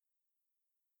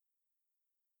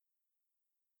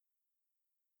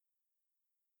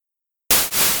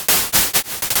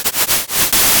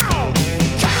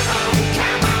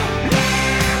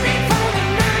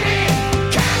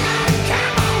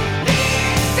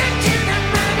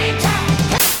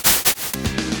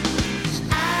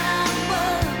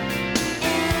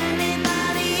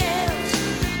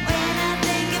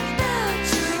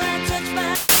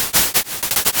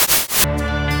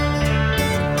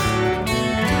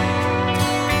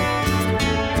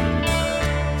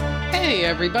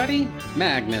everybody,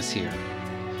 Magnus here.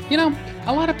 You know,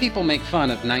 a lot of people make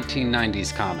fun of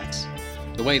 1990s comics.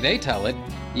 The way they tell it,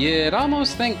 you'd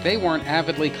almost think they weren't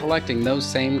avidly collecting those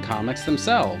same comics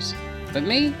themselves. But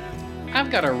me, I've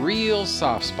got a real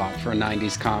soft spot for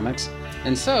 90s comics,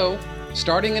 and so,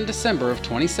 starting in December of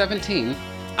 2017,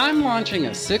 I'm launching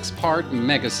a 6-part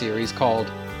mega series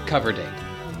called Cover Date,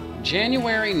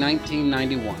 January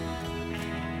 1991.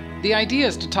 The idea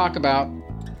is to talk about,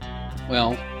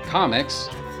 well, comics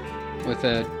with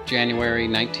a January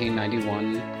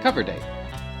 1991 cover date.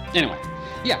 Anyway,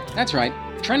 yeah, that's right.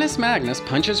 Trennis Magnus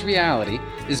Punches Reality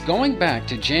is going back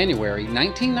to January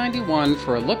 1991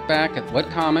 for a look back at what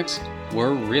comics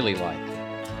were really like.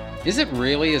 Is it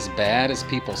really as bad as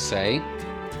people say?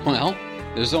 Well,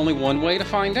 there's only one way to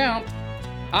find out.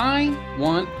 I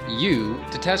want you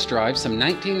to test drive some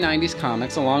 1990s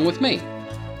comics along with me.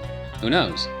 Who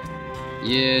knows?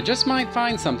 You just might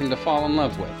find something to fall in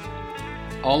love with.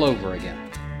 All over again.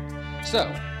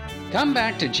 So, come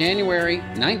back to January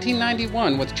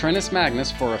 1991 with Trennis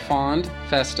Magnus for a fond,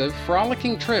 festive,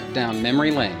 frolicking trip down memory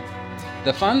lane.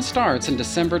 The fun starts in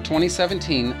December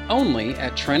 2017 only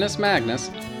at Trennis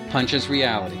Magnus Punches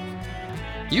Reality.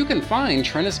 You can find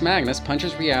Trennis Magnus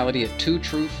Punches Reality at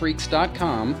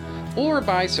twotruefreaks.com or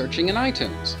by searching in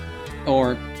iTunes.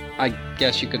 Or, I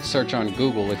guess you could search on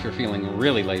Google if you're feeling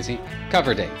really lazy.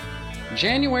 Cover date,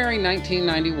 January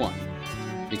 1991.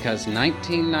 Because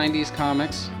 1990s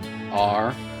comics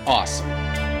are awesome.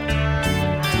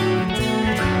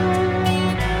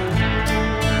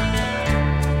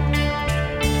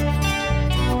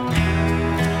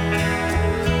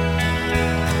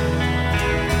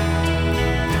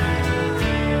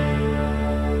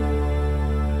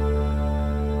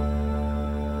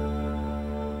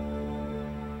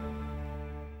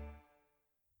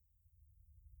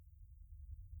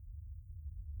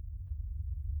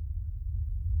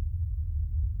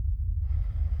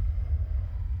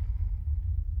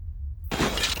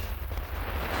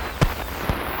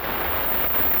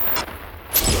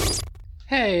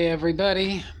 Hey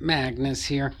everybody, Magnus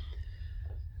here.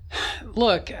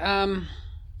 Look, I'm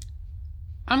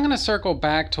going to circle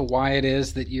back to why it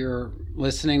is that you're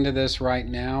listening to this right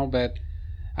now, but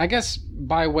I guess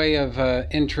by way of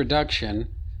introduction,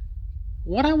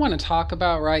 what I want to talk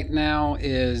about right now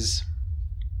is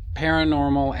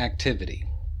paranormal activity,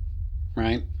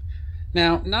 right?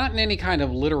 Now, not in any kind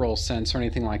of literal sense or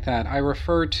anything like that. I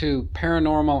refer to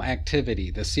Paranormal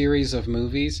Activity, the series of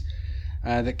movies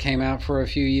that came out for a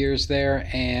few years there,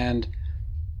 and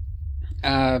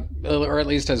or at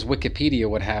least as Wikipedia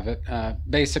would have it,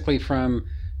 basically from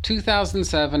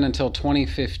 2007 until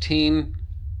 2015,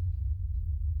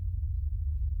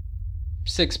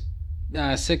 six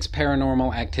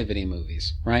Paranormal Activity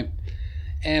movies, right?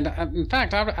 And in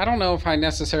fact, I don't know if I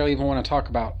necessarily even want to talk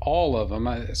about all of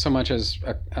them, so much as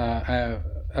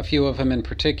a few of them in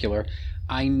particular.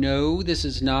 I know this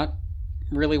is not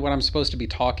really what I'm supposed to be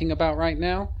talking about right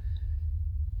now,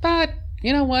 but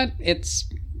you know what? It's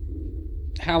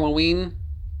Halloween,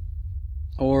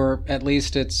 or at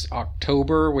least it's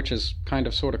October, which is kind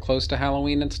of sort of close to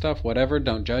Halloween and stuff. Whatever,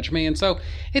 don't judge me. And so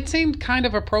it seemed kind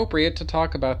of appropriate to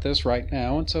talk about this right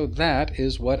now, and so that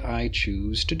is what I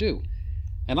choose to do.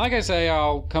 And like I say,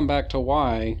 I'll come back to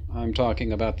why I'm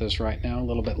talking about this right now a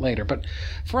little bit later. But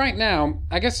for right now,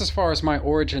 I guess as far as my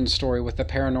origin story with the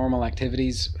paranormal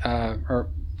activities, or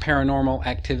paranormal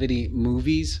activity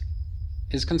movies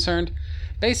is concerned,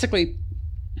 basically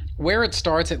where it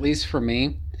starts, at least for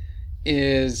me,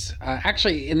 is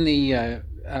actually in the,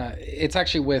 it's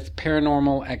actually with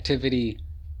Paranormal Activity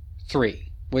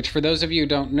 3, which for those of you who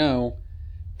don't know,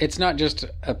 it's not just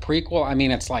a prequel. I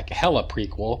mean, it's like hella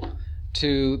prequel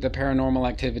to the Paranormal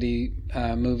Activity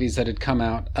movies that had come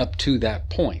out up to that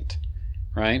point,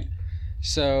 right?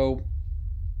 So,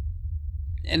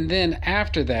 and then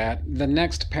after that, the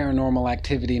next Paranormal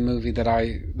Activity movie that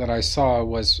I saw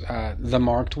was The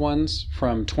Marked Ones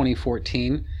from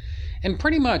 2014, and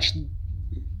pretty much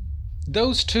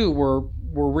those two were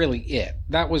really it.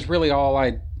 That was really all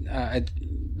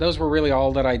those were really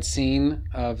all that I'd seen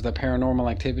of the Paranormal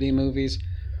Activity movies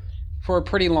for a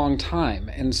pretty long time.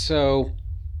 And so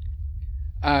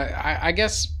I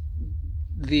guess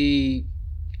the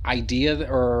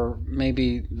idea, or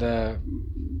maybe the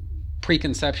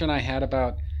preconception I had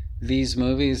about these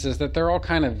movies, is that they're all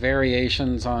kind of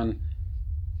variations on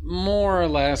more or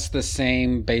less the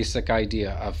same basic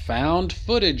idea. A found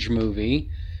footage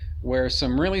movie where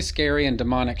some really scary and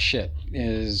demonic shit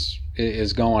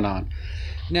is going on.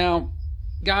 Now,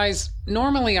 guys,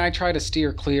 normally I try to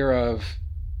steer clear of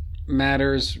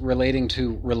matters relating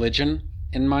to religion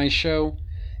in my show,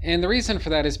 And the reason for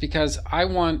that is because I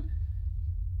want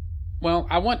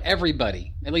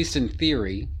everybody, at least in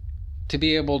theory, to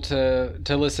be able to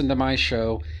listen to my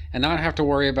show and not have to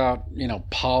worry about,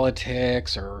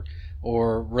 politics or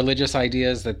religious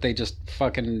ideas that they just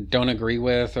fucking don't agree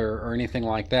with or anything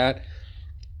like that.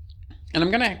 And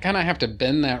I'm going to kind of have to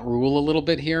bend that rule a little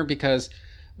bit here, because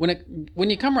when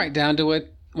you come right down to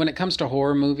it, when it comes to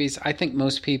horror movies, I think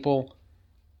most people,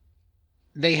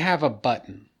 they have a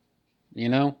button,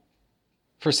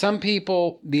 For some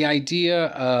people, the idea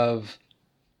of,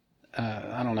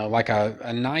 I don't know, like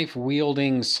a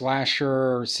knife-wielding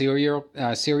slasher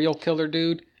serial killer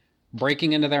dude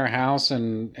breaking into their house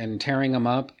and tearing them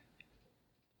up,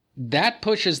 that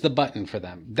pushes the button for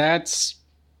them. That's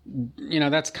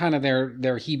kind of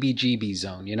their heebie-jeebie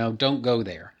zone, don't go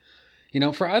there.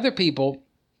 For other people,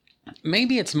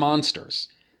 maybe it's monsters.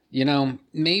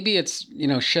 Maybe it's,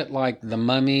 shit like The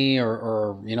Mummy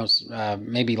or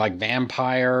maybe like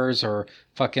vampires or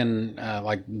fucking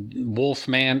like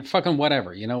Wolfman, fucking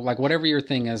whatever, like whatever your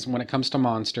thing is when it comes to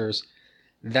monsters,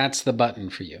 that's the button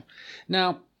for you.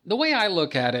 Now, the way I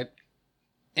look at it,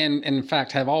 and in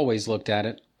fact have always looked at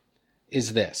it,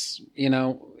 is this,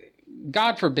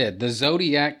 God forbid the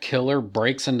Zodiac killer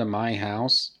breaks into my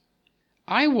house,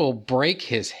 I will break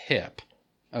his hip.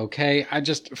 Okay,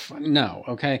 no,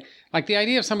 okay? Like the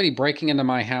idea of somebody breaking into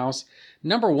my house,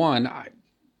 number one,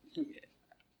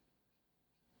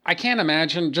 I can't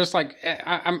imagine, just like,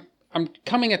 I'm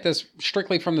coming at this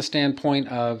strictly from the standpoint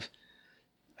of,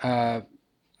 I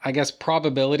guess,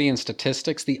 probability and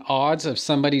statistics, the odds of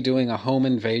somebody doing a home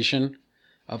invasion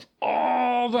of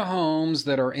all the homes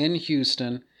that are in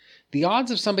Houston, the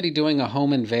odds of somebody doing a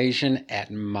home invasion at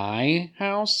my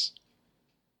house,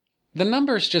 the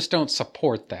numbers just don't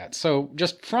support that. So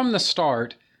just from the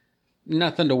start,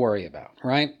 nothing to worry about,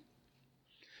 right?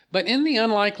 But in the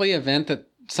unlikely event that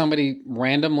somebody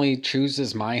randomly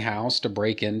chooses my house to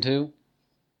break into,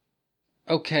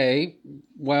 okay,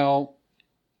 well,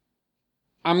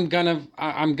 I'm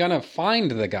gonna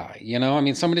find the guy,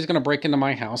 somebody's gonna break into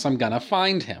my house, I'm gonna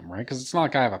find him, right? Because it's not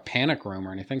like I have a panic room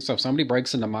or anything. So if somebody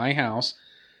breaks into my house,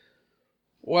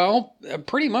 well,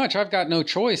 pretty much I've got no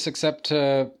choice except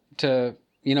to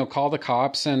call the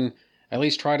cops and at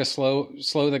least try to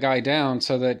slow the guy down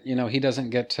so that, he doesn't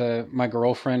get to my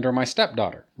girlfriend or my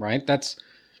stepdaughter, right? That's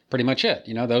pretty much it.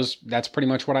 That's pretty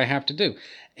much what I have to do.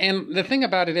 And the thing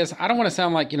about it is, I don't want to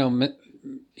sound like,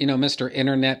 Mr.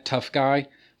 Internet tough guy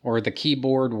or the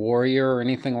keyboard warrior or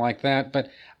anything like that,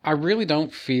 but I really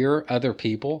don't fear other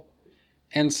people.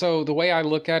 And so the way I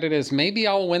look at it is, maybe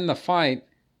I'll win the fight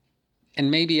and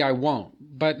maybe I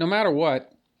won't. But no matter what,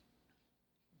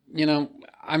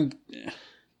 I'm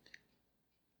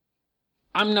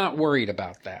not worried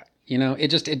about that.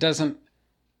 It doesn't,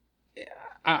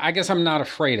 I guess I'm not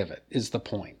afraid of it is the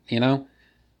point,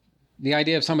 The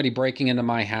idea of somebody breaking into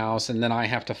my house and then I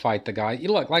have to fight the guy.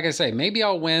 Look, like I say, maybe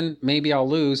I'll win, maybe I'll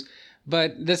lose,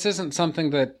 but this isn't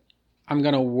something that I'm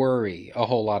going to worry a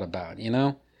whole lot about,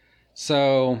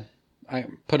 So I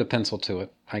put a pencil to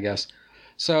it, I guess.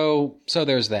 So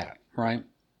there's that, right?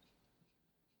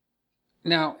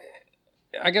 Now,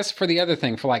 I guess for the other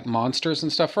thing, for like monsters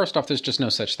and stuff, first off, there's just no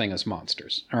such thing as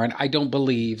monsters. All right. I don't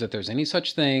believe that there's any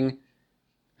such thing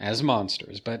as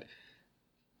monsters. But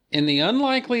in the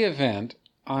unlikely event,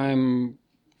 I'm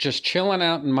just chilling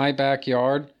out in my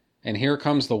backyard and here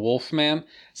comes the Wolfman,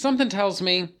 something tells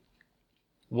me,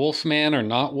 Wolfman or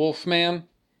not Wolfman,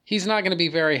 he's not going to be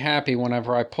very happy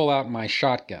whenever I pull out my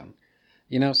shotgun.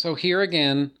 So here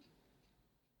again,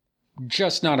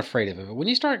 just not afraid of it. When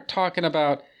you start talking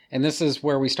about, and this is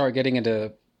where we start getting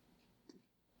into,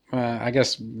 I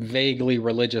guess, vaguely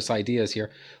religious ideas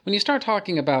here. When you start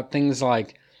talking about things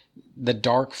like the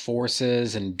dark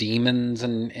forces and demons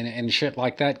and shit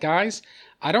like that, guys,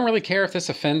 I don't really care if this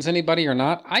offends anybody or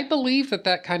not. I believe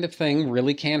that kind of thing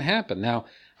really can happen. Now,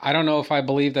 I don't know if I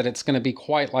believe that it's going to be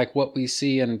quite like what we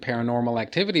see in Paranormal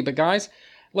Activity, but guys,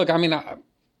 look, I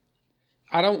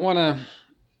don't want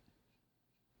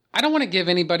to give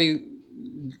anybody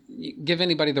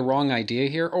the wrong idea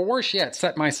here, or worse yet,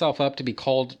 set myself up to be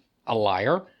called a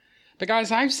liar. But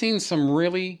guys, I've seen some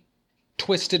really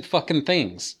twisted fucking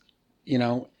things,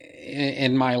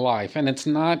 in my life. And it's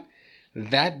not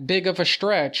that big of a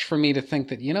stretch for me to think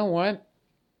that, you know what?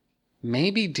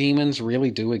 Maybe demons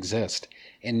really do exist.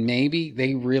 And maybe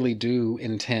they really do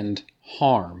intend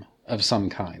harm of some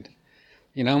kind.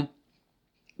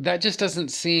 That just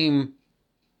doesn't seem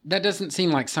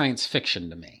like science fiction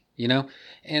to me.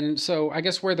 And so I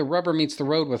guess where the rubber meets the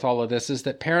road with all of this is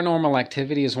that Paranormal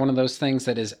Activity is one of those things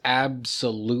that is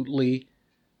absolutely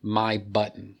my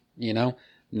button,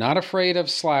 Not afraid of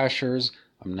slashers.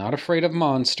 I'm not afraid of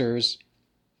monsters.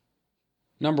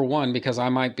 Number one, because I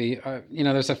might be,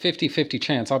 there's a 50-50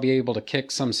 chance I'll be able to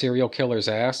kick some serial killer's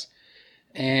ass.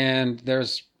 And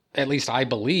there's, at least I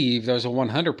believe, there's a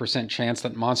 100% chance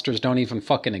that monsters don't even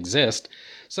fucking exist.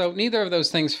 So neither of those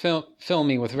things fill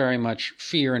me with very much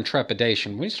fear and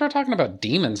trepidation. When you start talking about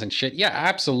demons and shit, yeah, I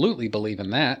absolutely believe in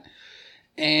that.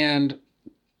 And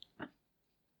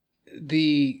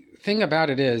the thing about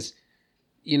it is,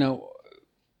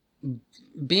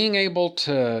 being able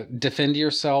to defend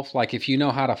yourself, like if you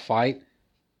know how to fight,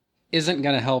 isn't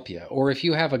going to help you. Or if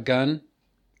you have a gun,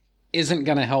 isn't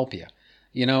going to help you.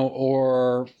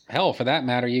 Or hell, for that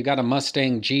matter, you got a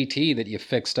Mustang GT that you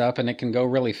fixed up and it can go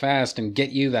really fast and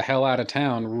get you the hell out of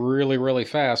town really, really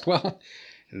fast. Well,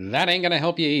 that ain't going to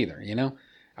help you either,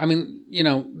 I mean,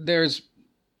 there's,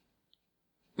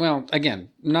 well, again,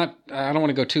 I don't want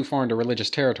to go too far into religious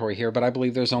territory here, but I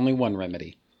believe there's only one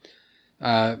remedy.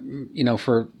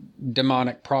 For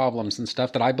demonic problems and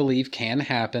stuff that I believe can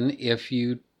happen if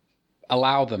you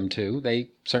allow them to.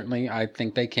 I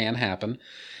think they can happen.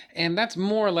 And that's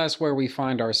more or less where we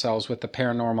find ourselves with the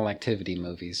Paranormal Activity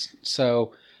movies.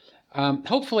 So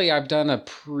hopefully I've done a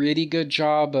pretty good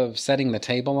job of setting the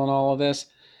table on all of this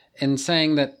and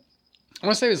saying that, I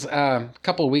want to say it was a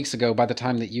couple of weeks ago by the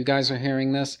time that you guys are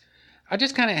hearing this, I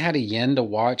just kind of had a yen to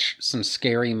watch some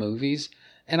scary movies.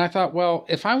 And I thought, well,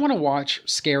 if I want to watch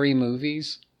scary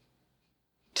movies,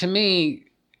 to me,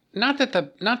 not that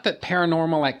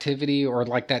Paranormal Activity or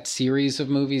like that series of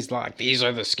movies, like these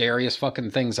are the scariest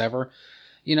fucking things ever,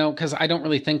 because I don't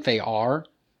really think they are.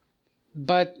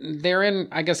 But they're in,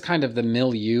 I guess, kind of the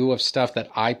milieu of stuff that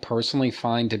I personally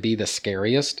find to be the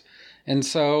scariest. And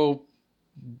so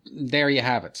there you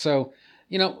have it. So,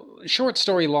 short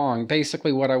story long,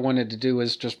 basically what I wanted to do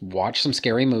is just watch some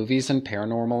scary movies and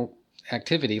Paranormal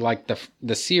Activity, like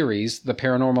the series, the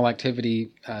Paranormal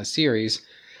Activity series,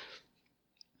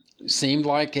 seemed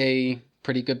like a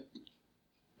pretty good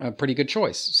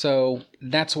choice. So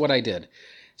that's what I did.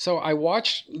 So I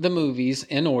watched the movies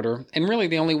in order, and really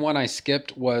the only one I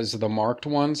skipped was the marked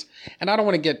ones. And I don't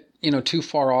want to get too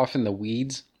far off in the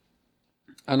weeds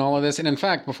on all of this. And in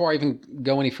fact, before I even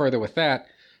go any further with that,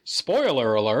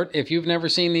 spoiler alert: if you've never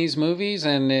seen these movies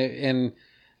and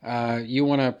you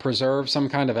want to preserve some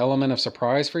kind of element of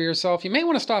surprise for yourself, you may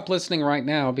want to stop listening right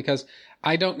now, because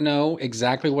I don't know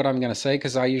exactly what I'm going to say,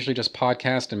 because I usually just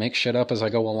podcast and make shit up as I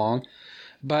go along.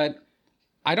 But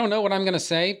I don't know what I'm going to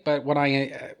say, but what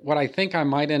I think I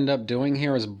might end up doing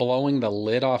here is blowing the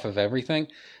lid off of everything.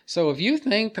 So if you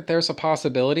think that there's a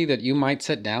possibility that you might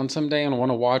sit down someday and want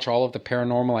to watch all of the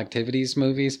Paranormal Activities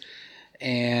movies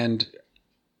and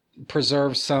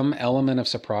preserve some element of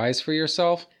surprise for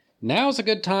yourself, now's a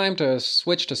good time to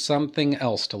switch to something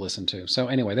else to listen to. So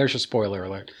anyway, there's your spoiler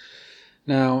alert.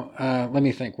 Now, let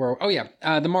me think.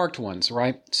 The marked ones,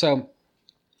 right? So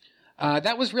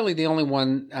that was really the only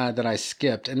one that I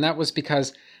skipped, and that was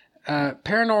because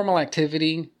Paranormal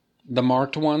Activity, the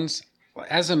marked ones,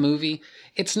 as a movie,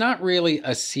 it's not really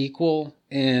a sequel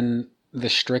in the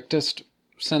strictest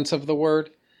sense of the word.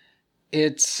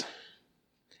 It's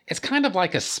kind of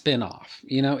like a spin-off,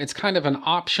 it's kind of an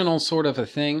optional sort of a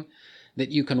thing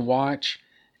that you can watch.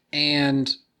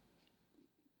 And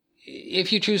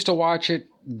if you choose to watch it,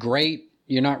 great,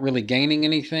 you're not really gaining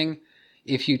anything.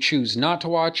 If you choose not to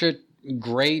watch it,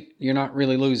 great, you're not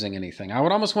really losing anything. I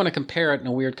would almost want to compare it in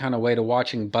a weird kind of way to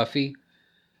watching Buffy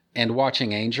and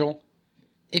watching Angel.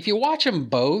 If you watch them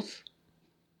both,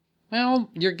 well,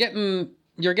 you're getting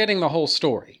the whole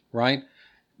story, right?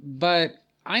 But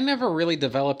I never really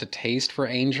developed a taste for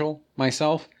Angel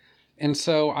myself, and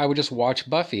so I would just watch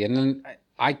Buffy. And then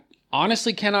I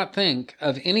honestly cannot think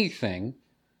of anything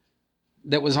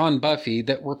that was on Buffy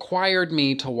that required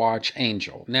me to watch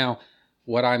Angel. Now,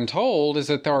 what I'm told is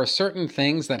that there are certain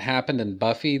things that happened in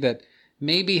Buffy that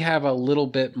maybe have a little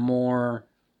bit more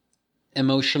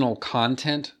emotional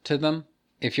content to them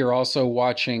if you're also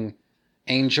watching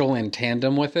Angel in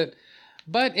tandem with it.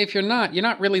 But if you're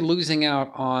not really losing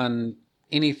out on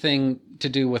anything to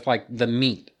do with like the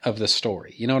meat of the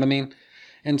story. You know what I mean?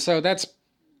 And so that's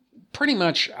pretty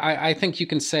much, I think you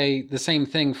can say the same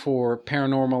thing for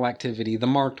Paranormal Activity, the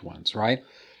marked ones, right?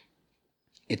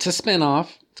 It's a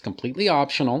spin-off. It's completely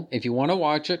optional. If you want to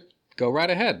watch it, go right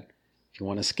ahead. If you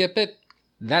want to skip it,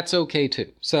 that's okay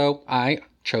too. So I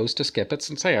chose to skip it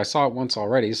since, hey, I saw it once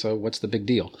already, so what's the big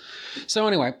deal? So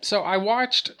anyway, so I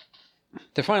watched,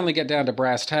 to finally get down to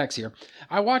brass tacks here,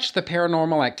 I watched the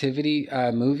Paranormal Activity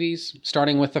movies,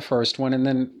 starting with the first one and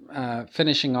then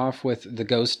finishing off with The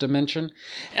Ghost Dimension.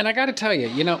 And I got to tell you,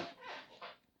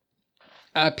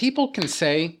 people can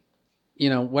say,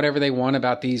 whatever they want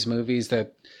about these movies,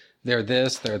 that they're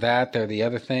this, they're that, they're the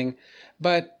other thing.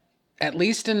 But at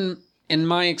least in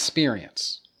my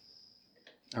experience,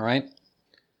 all right,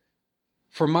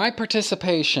 for my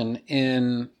participation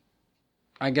in,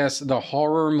 I guess, the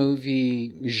horror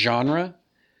movie genre,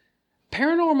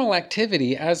 Paranormal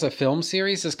Activity as a film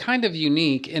series is kind of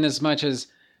unique in as much as,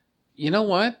 you know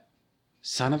what?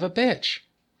 Son of a bitch.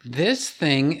 This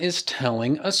thing is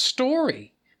telling a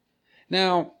story.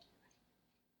 Now,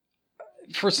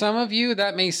 for some of you,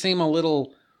 that may seem a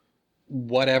little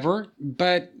whatever,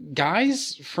 but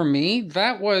guys, for me,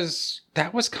 that was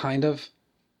kind of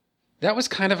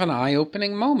an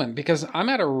eye-opening moment, because I'm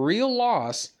at a real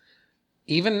loss,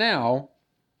 even now,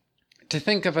 to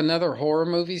think of another horror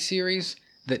movie series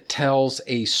that tells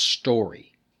a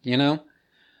story,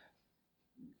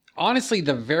 Honestly,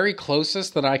 the very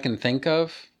closest that I can think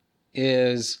of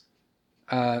is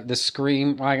the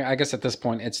Scream. I guess at this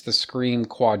point, it's the Scream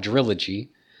quadrilogy.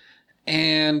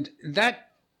 And that,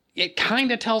 it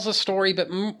kind of tells a story, but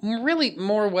really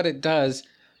more what it does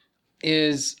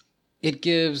is it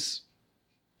gives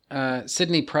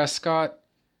Sidney Prescott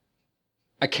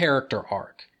a character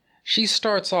arc. She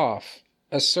starts off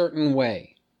a certain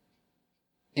way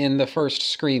in the first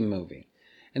Scream movie.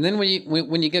 And then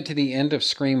when you get to the end of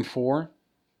Scream 4,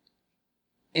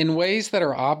 in ways that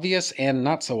are obvious and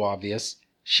not so obvious,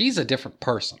 she's a different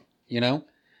person,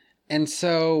 And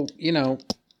so,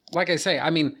 like I say, I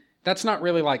mean, that's not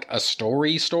really like a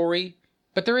story,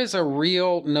 but there is a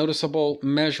real, noticeable,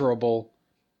 measurable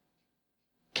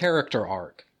character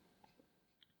arc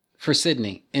for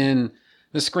Sidney in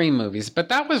the Scream movies. But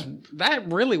that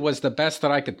really was the best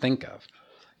that I could think of,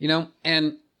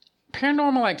 and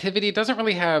Paranormal Activity doesn't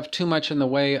really have too much in the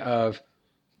way of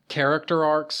character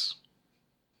arcs,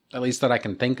 at least that I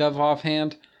can think of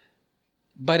offhand,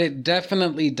 but it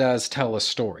definitely does tell a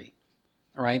story,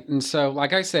 right? And so,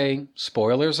 like I say,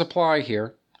 spoilers apply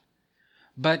here,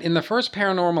 but in the first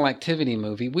Paranormal Activity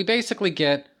movie, we basically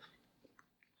get,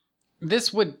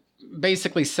 this would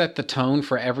basically set the tone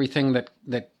for everything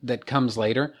that comes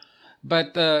later.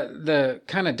 But the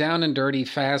kind of down and dirty,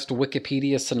 fast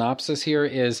Wikipedia synopsis here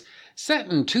is, set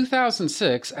in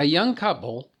 2006, a young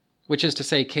couple, which is to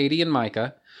say Katie and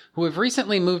Micah, who have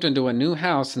recently moved into a new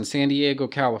house in San Diego,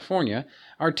 California,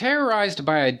 are terrorized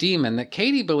by a demon that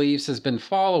Katie believes has been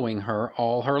following her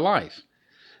all her life.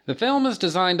 The film is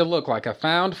designed to look like a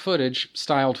found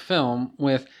footage-styled film,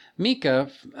 with Micah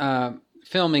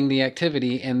filming the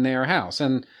activity in their house.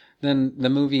 And then the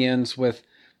movie ends with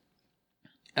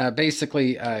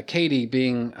basically Katie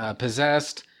being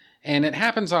possessed, and it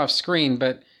happens off screen,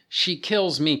 but she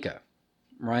kills Micah,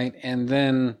 right? And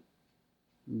then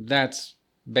that's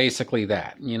basically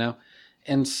that,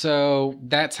 And so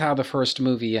that's how the first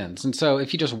movie ends. And so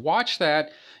if you just watch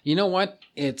that, you know what?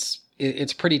 It's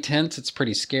pretty tense. It's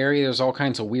pretty scary. There's all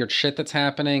kinds of weird shit that's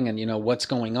happening, and what's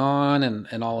going on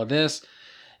and all of this.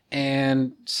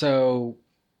 And so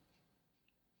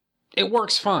it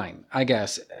works fine, I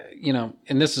guess,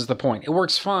 and this is the point. It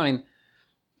works fine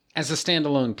as a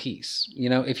standalone piece.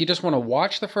 If you just want to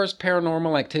watch the first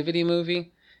Paranormal Activity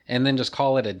movie and then just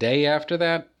call it a day after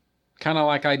that, kind of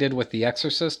like I did with The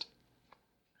Exorcist.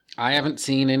 I haven't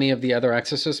seen any of the other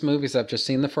Exorcist movies. I've just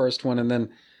seen the first one, and then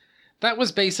that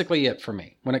was basically it for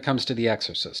me when it comes to The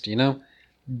Exorcist,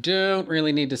 Don't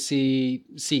really need to see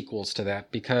sequels to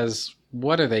that, because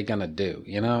what are they going to do,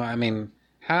 I mean,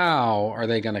 how are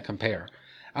they going to compare?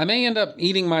 I may end up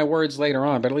eating my words later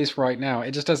on, but at least right now,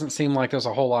 it just doesn't seem like there's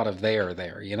a whole lot of there,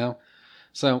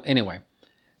 So anyway,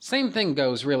 same thing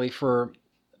goes really for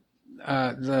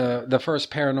the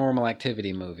first Paranormal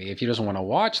Activity movie. If you just want to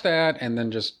watch that and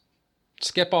then just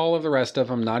skip all of the rest of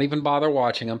them, not even bother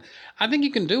watching them, I think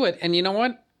you can do it. And you know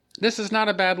what? This is not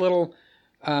a bad little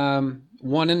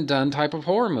one and done type of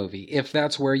horror movie, if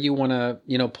that's where you want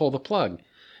to, pull the plug.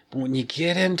 But when you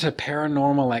get into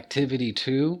Paranormal Activity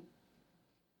 2,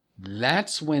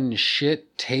 that's when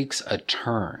shit takes a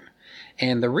turn.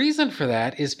 And the reason for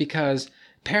that is because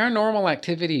Paranormal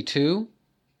Activity 2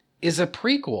 is a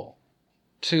prequel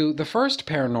to the first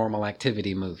Paranormal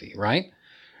Activity movie, right?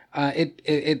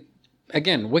 It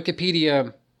again,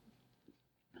 Wikipedia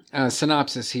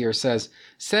synopsis here says,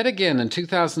 set again in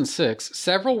 2006,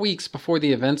 several weeks before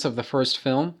the events of the first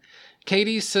film,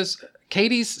 Katie's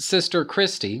sister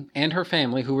Christy and her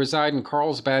family, who reside in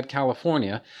Carlsbad,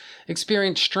 California,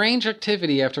 experience strange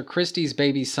activity after Christy's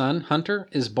baby son, Hunter,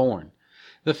 is born.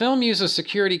 The film uses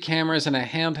security cameras and a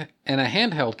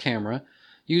handheld camera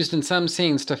used in some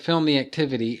scenes to film the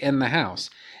activity in the house.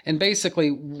 And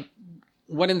basically,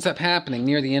 what ends up happening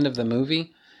near the end of the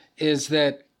movie is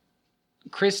that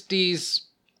Christy's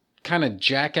kind of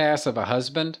jackass of a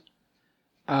husband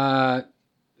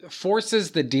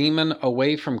forces the demon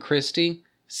away from Christy,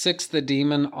 sicks the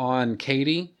demon on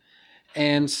Katie,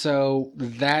 and so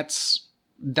that's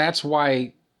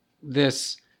why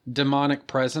this demonic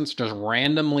presence just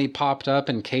randomly popped up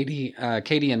in Katie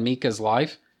and Mika's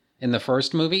life in the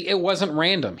first movie. It wasn't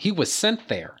random. He was sent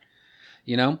there,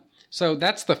 you know? So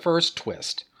that's the first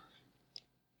twist.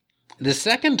 The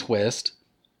second twist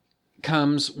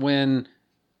comes when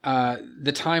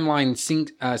the timeline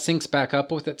syncs back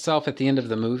up with itself at the end of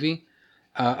the movie.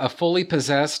 A fully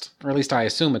possessed, or at least I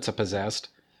assume it's a possessed,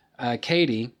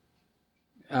 Katie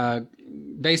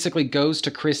basically goes to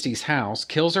Christy's house,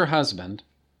 kills her husband,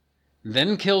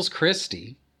 then kills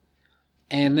Christy,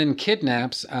 and then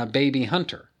kidnaps baby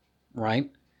Hunter, right?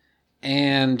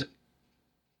 And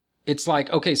it's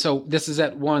like, okay, so this is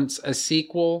at once a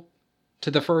sequel to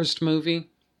the first movie.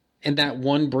 In that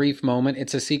one brief moment,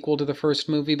 it's a sequel to the first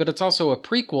movie, but it's also a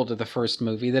prequel to the first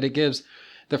movie, that it gives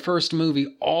the first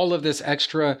movie all of this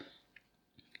extra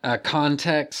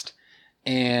context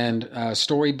and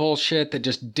story bullshit that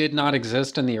just did not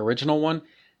exist in the original one.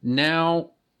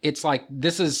 Now it's like,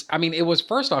 this is, I mean, it was,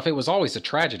 first off, it was always a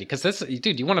tragedy, because this,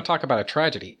 dude, you want to talk about a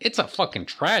tragedy? It's a fucking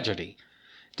tragedy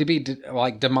to be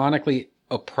like demonically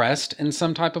oppressed in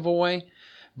some type of a way.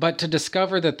 But to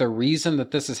discover that the reason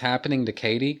that this is happening to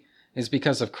Katie is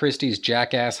because of Christy's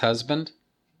jackass husband.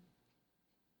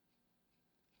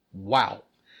 Wow.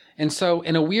 And so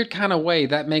in a weird kind of way,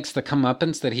 that makes the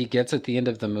comeuppance that he gets at the end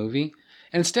of the movie,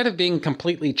 instead of being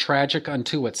completely tragic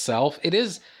unto itself, it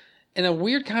is, in a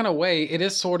weird kind of way, it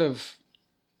is sort of,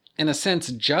 in a sense,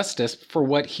 justice for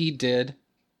what he did,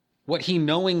 what he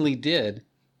knowingly did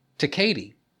to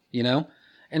Katie, you know?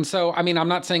 And so, I mean, I'm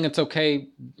not saying it's okay,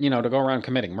 you know, to go around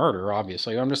committing murder,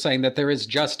 obviously. I'm just saying that there is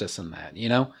justice in that, you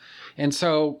know? And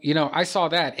so, you know, I saw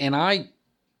that, and I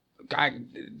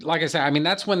like I said, I mean,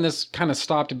 that's when this kind of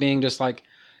stopped being just like,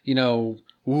 you know,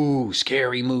 ooh,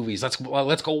 scary movies. Let's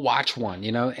go watch one,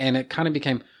 you know? And it kind of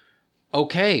became,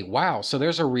 okay, wow, so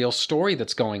there's a real story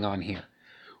that's going on here,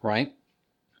 right?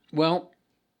 Well,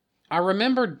 I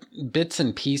remembered bits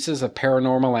and pieces of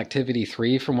Paranormal Activity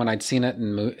 3 from when I'd seen it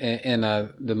in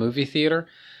the movie theater.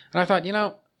 And I thought, you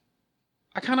know,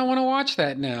 I kind of want to watch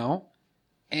that now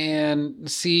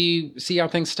and see how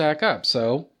things stack up.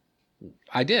 So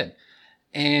I did.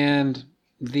 And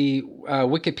the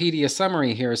Wikipedia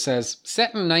summary here says,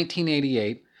 set in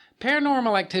 1988,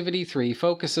 Paranormal Activity 3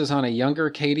 focuses on a younger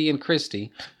Katie and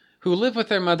Christy who live with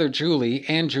their mother Julie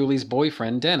and Julie's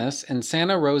boyfriend Dennis in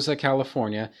Santa Rosa,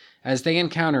 California, as they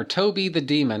encounter Toby the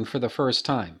demon for the first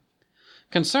time.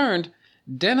 Concerned,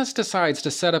 Dennis decides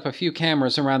to set up a few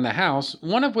cameras around the house,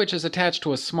 one of which is attached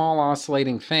to a small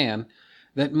oscillating fan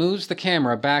that moves the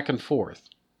camera back and forth.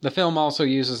 The film also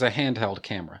uses a handheld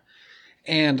camera.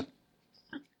 And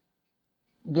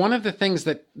one of the things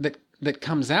that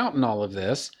comes out in all of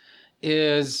this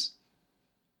is,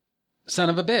 son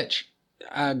of a bitch.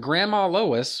 Grandma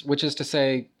Lois, which is to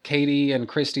say Katie and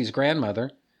Christy's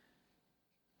grandmother,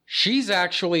 she's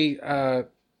actually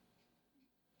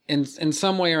in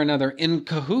some way or another in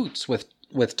cahoots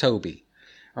with Toby,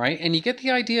 right? And you get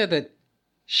the idea that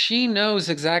she knows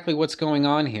exactly what's going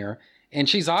on here, and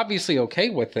she's obviously okay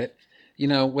with it, you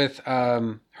know, with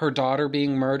her daughter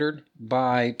being murdered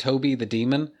by Toby the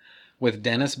demon, with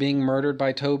Dennis being murdered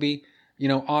by Toby, you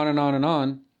know, on and on and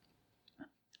on.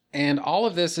 And all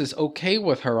of this is okay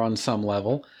with her on some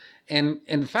level. And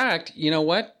in fact, you know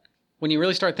what? When you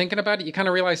really start thinking about it, you kind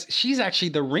of realize she's actually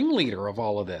the ringleader of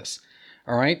all of this.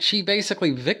 All right? She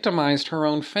basically victimized her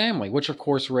own family, which of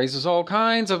course raises all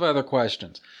kinds of other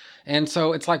questions. And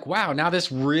so it's like, wow, now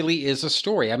this really is a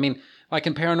story. I mean, like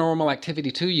in Paranormal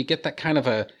Activity 2, you get that kind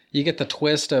of you get the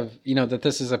twist of, you know, that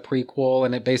this is a prequel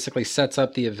and it basically sets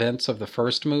up the events of the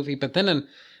first movie. But then in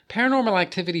Paranormal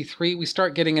Activity 3, we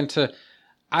start getting into,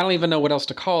 I don't even know what else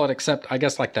to call it, except I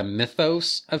guess like the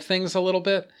mythos of things a little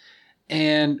bit.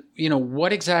 And, you know,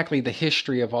 what exactly the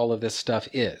history of all of this stuff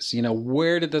is. You know,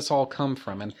 where did this all come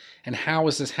from? And how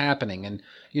is this happening? And,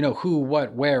 you know, who,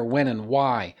 what, where, when, and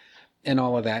why, and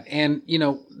all of that. And, you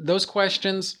know, those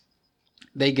questions,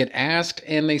 they get asked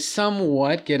and they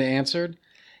somewhat get answered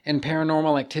in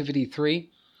Paranormal Activity 3.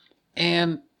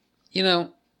 And, you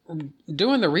know,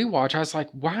 doing the rewatch, I was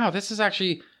like, wow, this is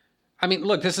actually, I mean,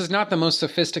 look, this is not the most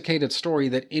sophisticated story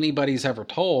that anybody's ever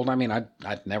told. I mean,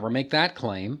 I'd never make that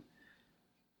claim.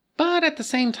 But at the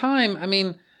same time, I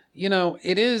mean, you know,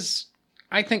 it is,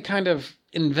 I think, kind of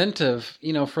inventive,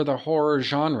 you know, for the horror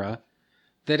genre,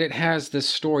 that it has this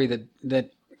story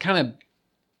that kind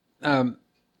of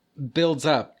builds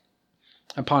up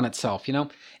upon itself, you know?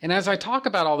 And as I talk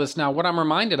about all this now, what I'm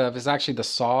reminded of is actually the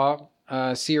Saw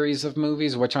series of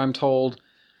movies, which I'm told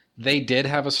they did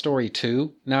have a story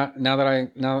too. Now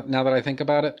that I think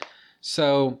about it.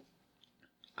 So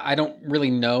I don't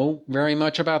really know very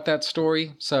much about that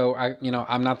story. So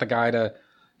I'm not the guy to,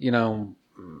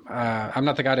 I'm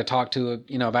not the guy to talk to,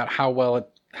 about how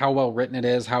well written it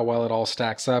is, how well it all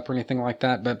stacks up or anything like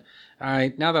that. But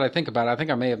now that I think about it, I think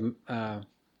I may have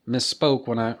misspoke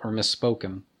misspoke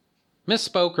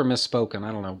or misspoken.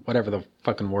 I don't know, whatever the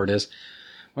fucking word is.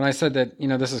 When I said that,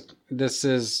 this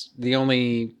is the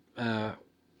only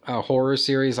horror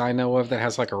series I know of that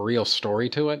has like a real story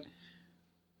to it.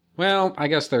 Well, I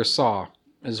guess there's Saw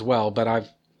as well, but I've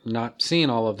not seen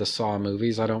all of the Saw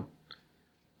movies. I don't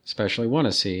especially want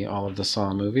to see all of the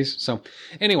Saw movies. So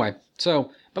anyway,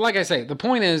 but like I say, the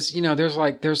point is, there's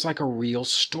like a real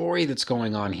story that's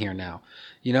going on here now,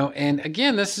 and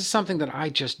again, this is something that I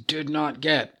just did not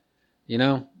get,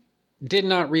 did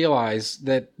not realize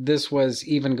that this was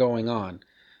even going on,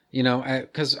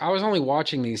 because I was only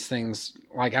watching these things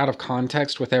like out of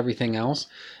context with everything else.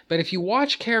 But if you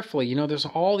watch carefully, there's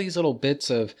all these little bits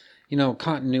of,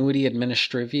 continuity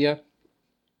administrivia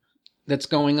that's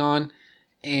going on.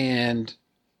 And,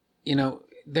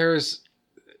 there's,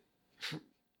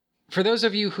 for those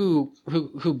of you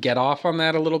who get off on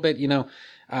that a little bit,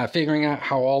 figuring out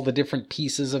how all the different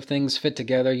pieces of things fit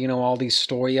together, all these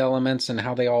story elements and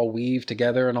how they all weave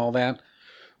together and all that.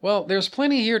 Well, there's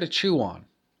plenty here to chew on,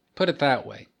 put it that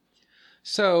way.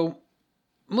 So,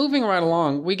 moving right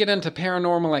along, we get into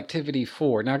Paranormal Activity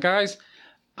 4. Now, guys,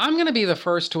 I'm going to be the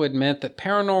first to admit that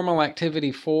Paranormal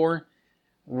Activity 4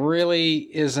 really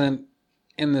isn't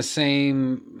in the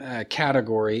same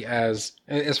category as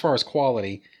far as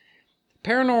quality.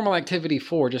 Paranormal Activity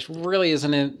 4 just really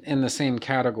isn't in the same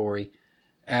category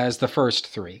as the first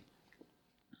three.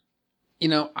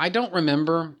 I don't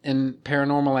remember in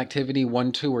Paranormal Activity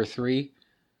 1, 2, or 3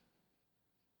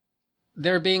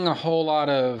 there being a whole lot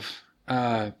of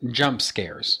jump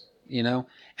scares,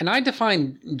 And I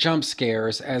define jump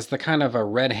scares as the kind of a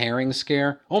red herring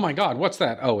scare. Oh my God, what's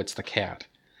that? Oh, it's the cat,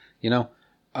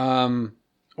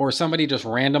 or somebody just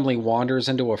randomly wanders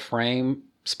into a frame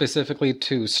specifically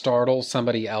to startle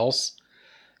somebody else,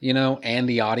 and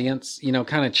the audience,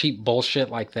 kind of cheap bullshit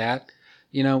like that,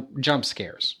 jump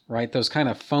scares, right? Those kind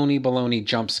of phony baloney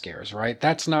jump scares, right?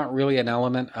 That's not really an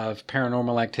element of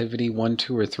Paranormal Activity 1,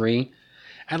 2, or 3,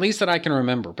 at least that I can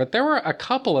remember. But there were a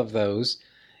couple of those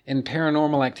in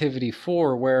Paranormal Activity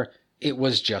 4 where it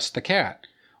was just the cat,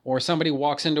 or somebody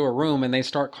walks into a room and they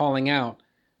start calling out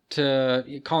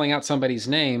somebody's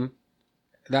name.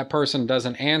 That person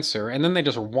doesn't answer, and then they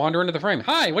just wander into the frame.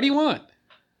 Hi, what do you want?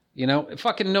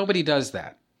 Fucking nobody does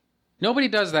that. Nobody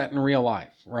does that in real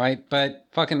life, right? But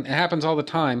fucking it happens all the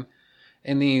time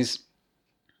in these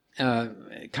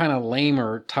kind of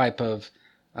lamer type of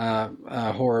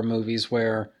horror movies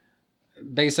where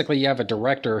basically you have a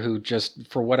director who just,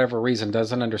 for whatever reason,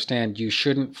 doesn't understand you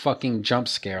shouldn't fucking jump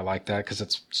scare like that because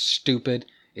it's stupid,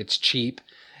 it's cheap.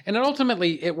 And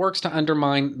ultimately, it works to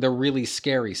undermine the really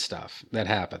scary stuff that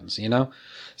happens,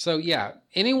 So, yeah,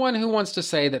 anyone who wants to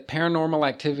say that Paranormal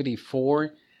Activity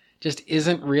 4 just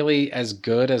isn't really as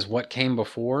good as what came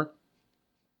before,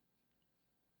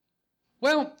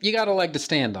 well, you got a leg to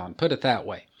stand on, put it that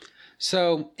way.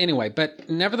 So, anyway,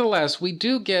 but nevertheless, we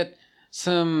do get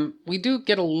a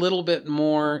little bit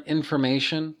more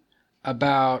information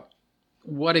about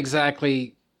what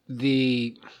exactly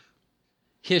the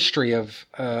history of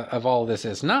all of this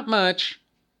is. Not much,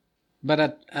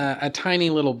 but a tiny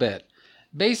little bit.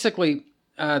 Basically,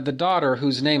 the daughter,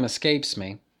 whose name escapes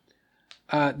me,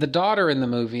 the daughter in the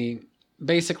movie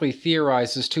basically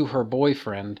theorizes to her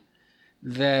boyfriend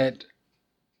that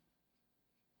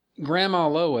Grandma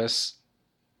Lois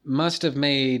must have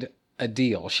made a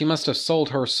deal. She must have sold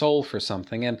her soul for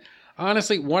something. And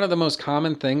honestly, one of the most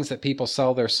common things that people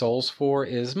sell their souls for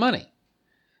is money.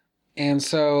 And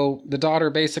so the daughter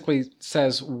basically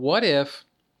says, what if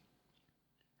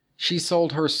she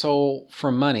sold her soul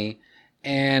for money,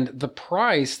 and the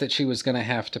price that she was going to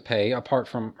have to pay, apart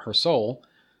from her soul,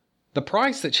 the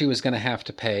price that she was going to have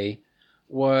to pay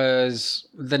was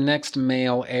the next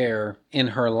male heir in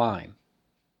her line.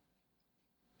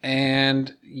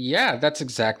 And yeah, that's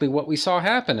exactly what we saw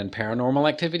happen in Paranormal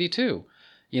Activity 2.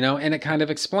 And it kind of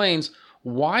explains,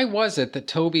 why was it that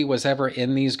Toby was ever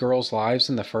in these girls' lives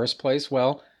in the first place?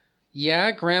 Well,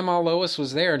 yeah, Grandma Lois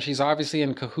was there, and she's obviously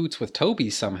in cahoots with Toby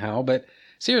somehow, but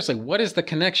seriously, what is the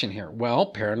connection here?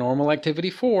 Well, Paranormal Activity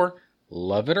 4,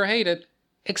 love it or hate it,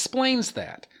 explains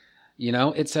that.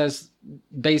 It says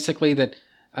basically that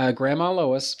Grandma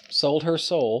Lois sold her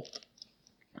soul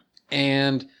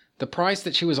And the price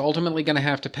that she was ultimately going to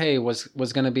have to pay was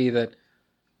going to be that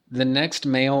the next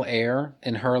male heir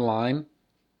in her line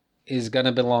is going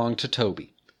to belong to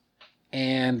Toby.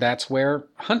 And that's where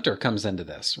Hunter comes into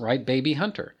this, right? Baby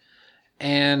Hunter.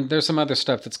 And there's some other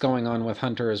stuff that's going on with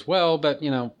Hunter as well, but,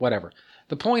 whatever.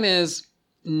 The point is,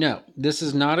 no, this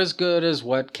is not as good as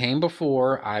what came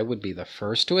before. I would be the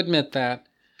first to admit that.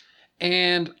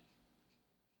 And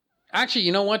actually,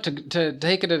 you know what? To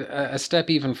take it a step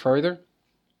even further,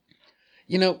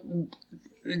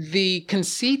 the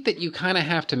conceit that you kind of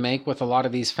have to make with a lot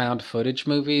of these found footage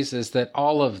movies is that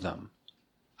all of them,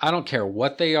 I don't care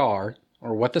what they are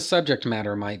or what the subject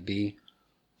matter might be,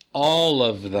 all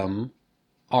of them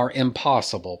are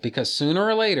impossible, because sooner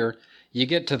or later you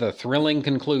get to the thrilling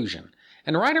conclusion.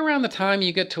 And right around the time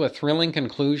you get to a thrilling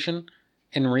conclusion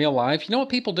in real life, you know what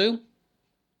people do?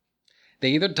 They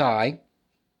either die,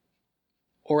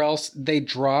 or else they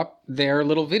drop their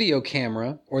little video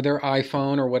camera or their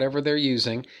iPhone or whatever they're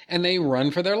using, and they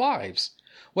run for their lives.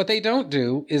 What they don't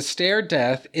do is stare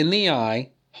death in the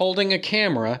eye holding a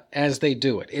camera as they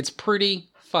do it. It's pretty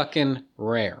fucking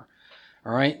rare.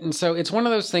 All right? And so it's one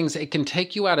of those things, it can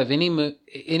take you out of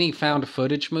any found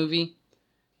footage movie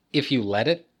if you let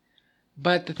it.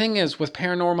 But the thing is, with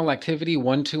Paranormal Activity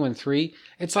 1, 2, and 3,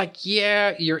 it's like,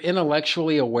 yeah, you're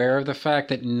intellectually aware of the fact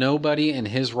that nobody in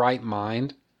his right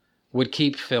mind would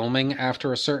keep filming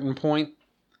after a certain point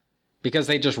because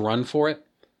they just run for it,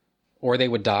 or they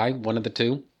would die, one of the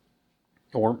two,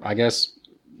 or I guess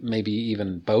maybe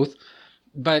even both.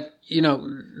 But,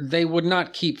 they would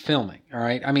not keep filming, all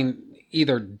right? I mean,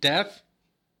 either death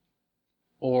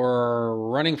or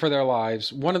running for their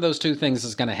lives, one of those two things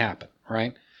is going to happen,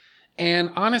 right?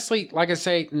 And honestly, like I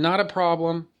say, not a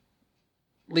problem,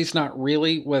 at least not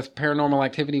really, with Paranormal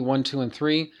Activity 1, 2, and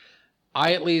 3.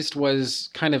 I at least was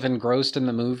kind of engrossed in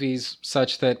the movies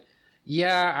such that,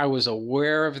 yeah, I was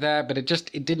aware of that, but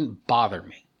it didn't bother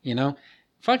me,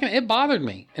 it bothered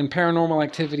me in Paranormal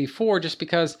Activity 4 just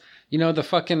because, the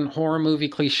fucking horror movie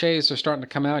cliches are starting to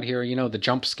come out here, the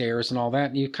jump scares and all that.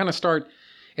 And you kind of start,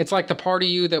 it's like the part of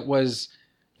you that was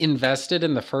invested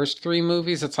in the first three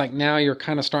movies. It's like now you're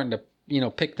kind of starting to,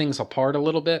 pick things apart a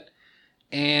little bit,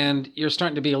 and you're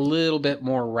starting to be a little bit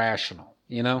more rational,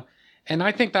 And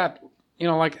I think that,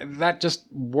 that just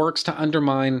works to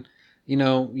undermine,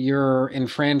 your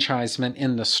enfranchisement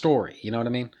in the story. You know what I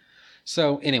mean?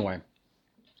 So anyway,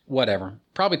 whatever.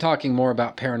 Probably talking more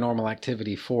about Paranormal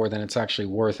Activity 4 than it's actually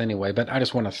worth anyway, but I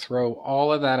just want to throw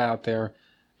all of that out there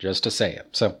just to say it.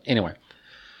 So anyway,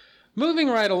 moving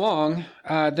right along,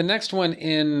 the next one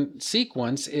in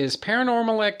sequence is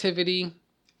Paranormal Activity,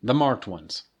 The Marked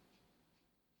Ones,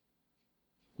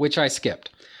 which I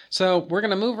skipped. So we're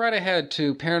going to move right ahead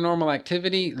to Paranormal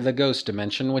Activity, The Ghost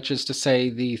Dimension, which is to say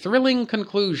the thrilling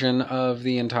conclusion of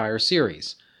the entire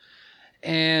series.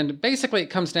 And basically it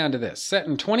comes down to this. Set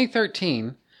in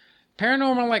 2013,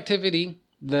 Paranormal Activity,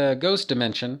 The Ghost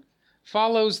Dimension,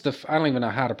 follows I don't even know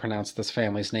how to pronounce this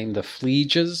family's name, the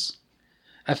Fleeges,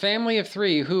 a family of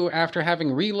three who, after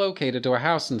having relocated to a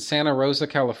house in Santa Rosa,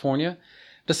 California,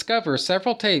 discover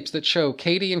several tapes that show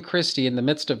Katie and Christy in the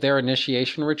midst of their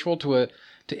initiation ritual to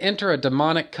enter a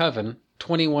demonic coven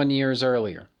 21 years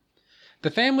earlier.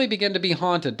 The family begin to be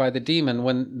haunted by the demon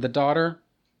when the daughter,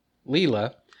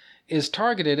 Leela, is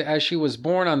targeted as she was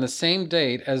born on the same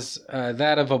date as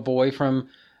that of a boy from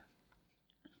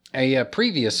a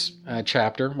previous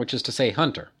chapter, which is to say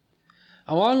Hunter.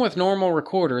 Along with normal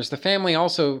recorders, the family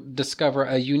also discover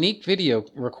a unique video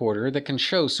recorder that can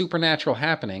show supernatural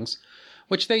happenings,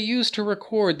 which they use to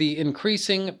record the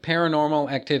increasing paranormal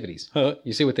activities.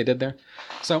 You see what they did there?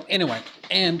 So anyway,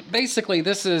 and basically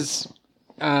this is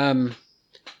the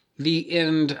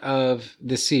end of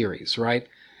the series, right?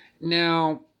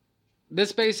 Now,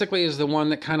 this basically is the one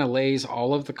that kind of lays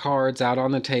all of the cards out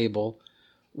on the table.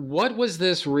 What was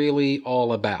this really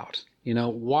all about?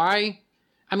 Why?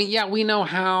 I mean, yeah, we know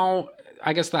how,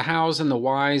 I guess the hows and the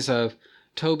whys of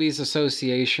Toby's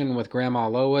association with Grandma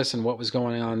Lois and what was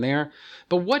going on there.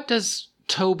 But what does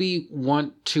Toby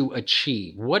want to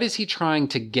achieve? What is he trying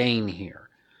to gain here?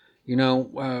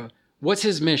 What's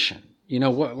his mission?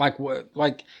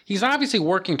 Like he's obviously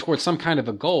working towards some kind of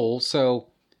a goal. So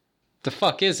the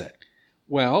fuck is it?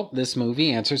 Well, this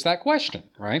movie answers that question,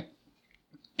 right?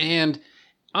 And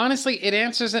honestly, it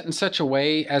answers it in such a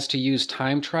way as to use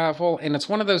time travel. And it's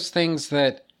one of those things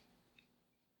that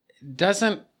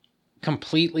doesn't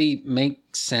completely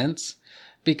make sense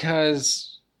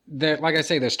because like I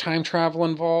say, there's time travel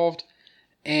involved.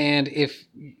 And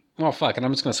fuck it,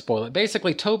 I'm just going to spoil it.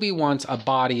 Basically, Toby wants a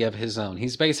body of his own.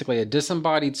 He's basically a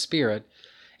disembodied spirit.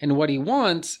 And what he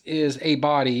wants is a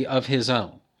body of his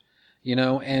own,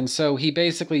 and so he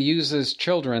basically uses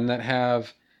children that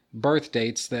have birth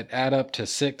dates that add up to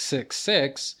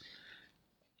 666,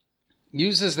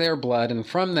 uses their blood, and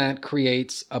from that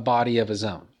creates a body of his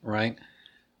own, right?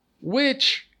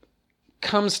 Which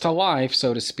comes to life,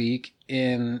 so to speak,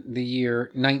 in the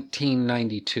year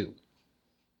 1992.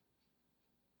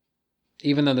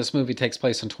 Even though this movie takes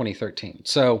place in 2013.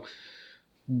 So,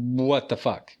 what the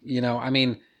fuck?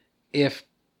 If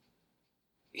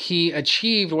he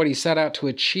achieved what he set out to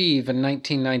achieve in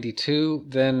 1992,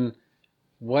 then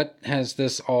what has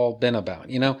this all been about?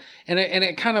 And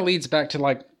it kind of leads back to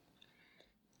like,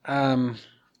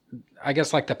 I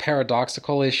guess like the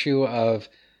paradoxical issue of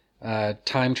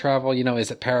time travel.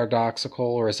 Is it paradoxical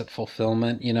or is it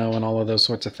fulfillment? And all of those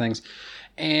sorts of things.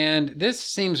 And this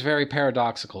seems very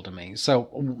paradoxical to me. So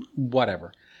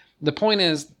whatever. The point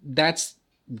is that's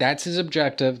his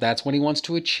objective. That's what he wants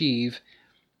to achieve.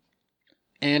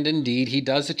 And indeed, he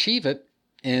does achieve it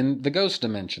in the ghost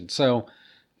dimension. So,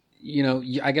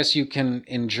 I guess you can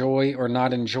enjoy or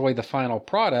not enjoy the final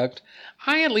product.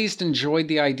 I at least enjoyed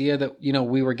the idea that,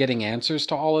 we were getting answers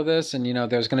to all of this and,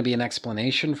 there's going to be an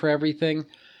explanation for everything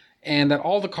and that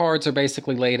all the cards are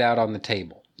basically laid out on the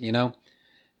table,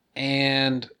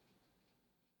 And,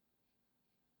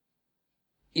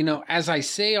 as I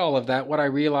say all of that, what I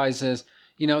realize is,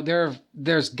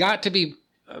 there's got to be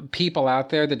people out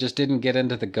there that just didn't get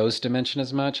into the ghost dimension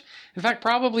as much. In fact,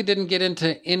 probably didn't get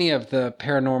into any of the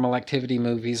Paranormal Activity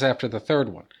movies after the third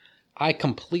one. I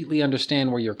completely understand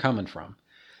where you're coming from,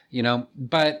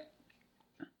 but,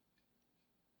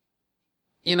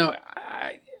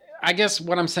 I guess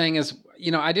what I'm saying is,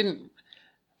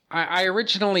 I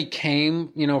originally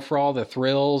came, for all the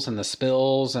thrills and the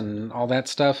spills and all that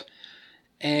stuff.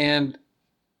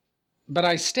 But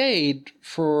I stayed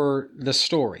for the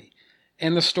story.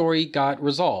 And the story got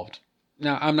resolved.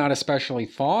 Now, I'm not especially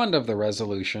fond of the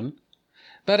resolution,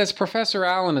 but as Professor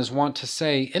Allen is wont to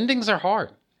say, endings are hard,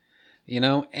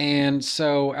 And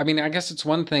so, I guess it's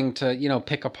one thing to,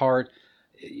 pick apart,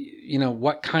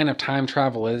 what kind of time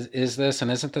travel is this? And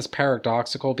isn't this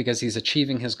paradoxical because he's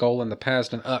achieving his goal in the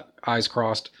past and eyes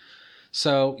crossed.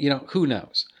 So, who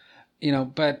knows?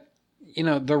 But,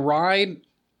 the ride,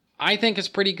 I think is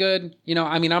pretty good.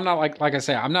 I'm not like I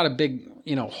say, I'm not a big,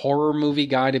 horror movie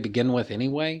guy to begin with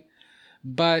anyway.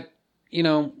 But,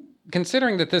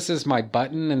 considering that this is my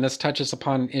button and this touches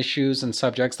upon issues and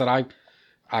subjects that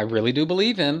I really do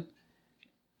believe in,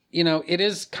 it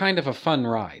is kind of a fun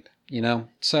ride,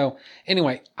 So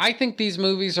anyway, I think these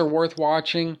movies are worth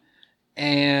watching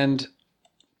and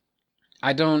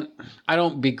I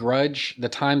don't begrudge the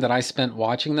time that I spent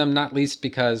watching them, not least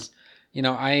because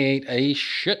I ate a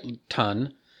shit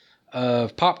ton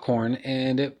of popcorn,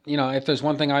 and if there's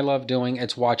one thing I love doing,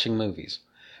 it's watching movies.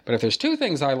 But if there's two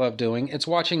things I love doing, it's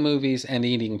watching movies and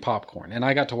eating popcorn. And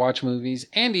I got to watch movies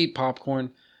and eat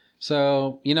popcorn,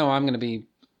 so I'm going to be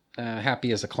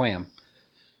happy as a clam,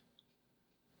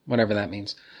 whatever that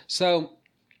means. So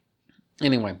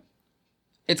anyway,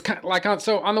 it's kind of like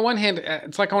so on the one hand,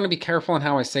 it's like I want to be careful on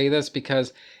how I say this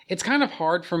because it's kind of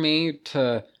hard for me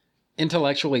to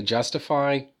intellectually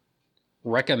justify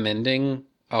recommending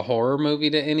a horror movie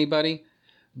to anybody.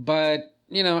 But,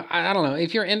 I don't know.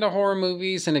 If you're into horror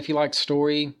movies and if you like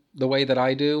story the way that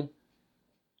I do,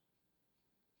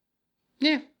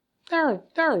 yeah, there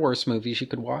are worse movies you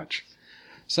could watch.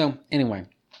 So, anyway.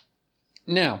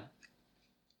 Now,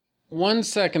 1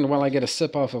 second while I get a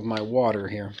sip off of my water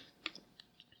here.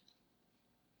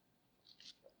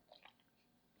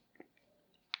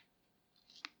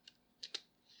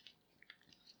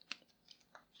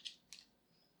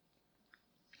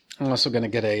 I'm also going to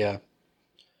get a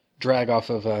drag off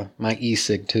of my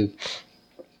e-cig too.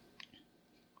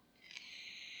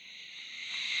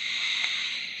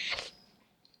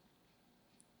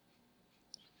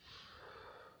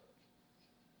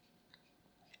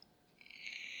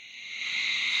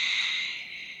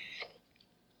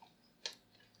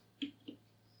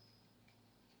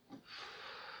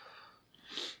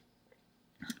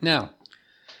 Now,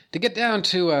 to get down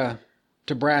to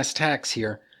brass tacks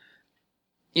here,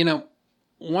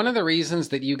 one of the reasons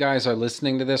that you guys are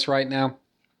listening to this right now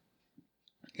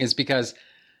is because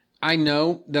I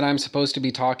know that I'm supposed to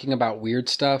be talking about weird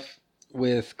stuff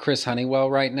with Chris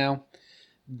Honeywell right now,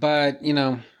 but,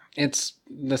 it's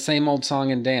the same old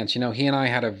song and dance. He and I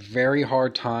had a very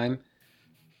hard time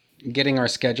getting our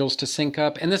schedules to sync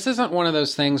up. And this isn't one of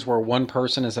those things where one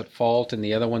person is at fault and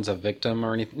the other one's a victim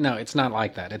or anything. No, it's not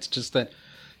like that. It's just that,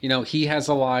 he has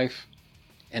a life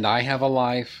and I have a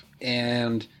life,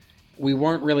 and we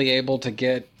weren't really able to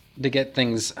get to get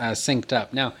things synced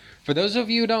up. Now, for those of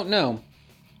you who don't know,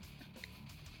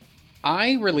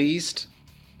 I released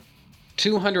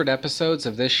 200 episodes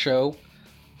of this show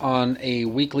on a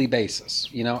weekly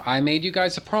basis. You know, I made you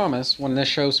guys a promise when this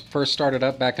show first started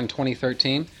up back in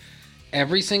 2013.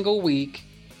 Every single week,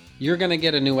 you're going to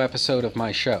get a new episode of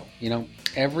my show. You know,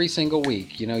 every single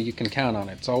week. You know, you can count on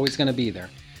it. It's always going to be there.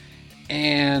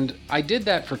 And I did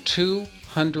that for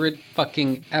 200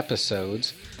 fucking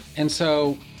episodes. And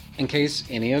so, in case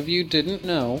any of you didn't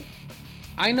know,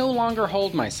 I no longer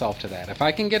hold myself to that. If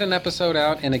I can get an episode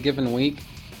out in a given week,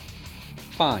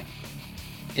 fine.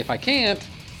 If I can't,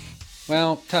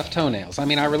 well, tough toenails. I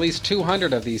mean, I released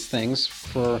 200 of these things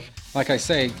for, like I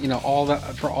say, you know,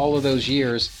 for all of those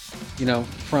years, you know,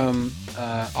 from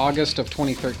August of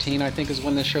 2013, I think is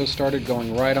when the show started,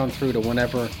 going right on through to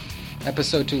whenever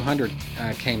episode 200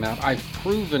 came out. I've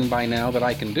proven by now that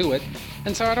I can do it,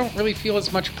 and so I don't really feel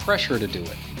as much pressure to do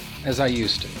it as I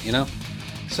used to, you know?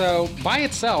 So by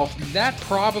itself, that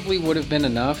probably would have been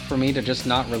enough for me to just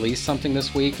not release something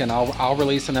this week, and I'll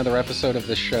release another episode of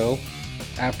this show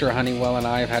after Honeywell and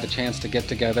I have had a chance to get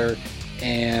together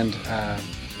and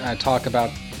talk about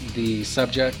the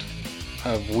subject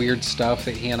of weird stuff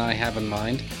that he and I have in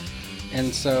mind.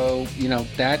 And so, you know,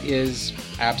 that is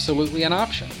absolutely an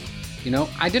option. You know,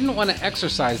 I didn't want to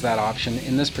exercise that option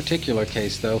in this particular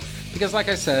case, though, because like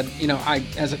I said, you know,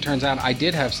 as it turns out, I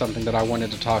did have something that I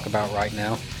wanted to talk about right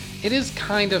now. It is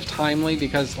kind of timely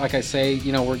because, like I say,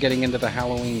 you know, we're getting into the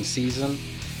Halloween season.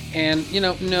 And, you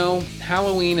know, no,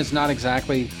 Halloween is not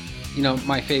exactly, you know,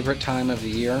 my favorite time of the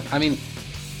year. I mean,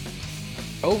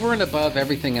 over and above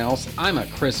everything else, I'm a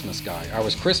Christmas guy. I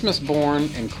was Christmas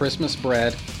born and Christmas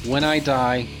bred. When I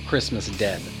die, Christmas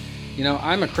dead. You know,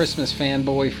 I'm a Christmas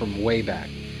fanboy from way back.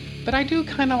 But I do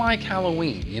kind of like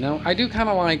Halloween, you know? I do kind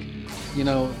of like, you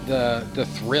know, the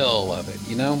thrill of it,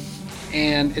 you know?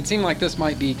 And it seemed like this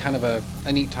might be kind of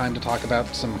a neat time to talk about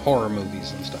some horror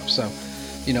movies and stuff. So,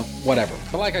 you know, whatever.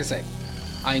 But like I say,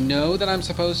 I know that I'm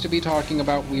supposed to be talking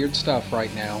about weird stuff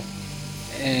right now.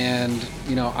 And,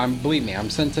 you know, believe me, I'm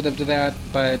sensitive to that.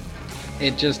 But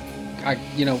it just,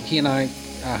 you know, he and I,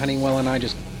 Honeywell and I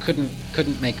just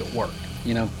couldn't make it work,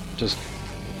 you know? Just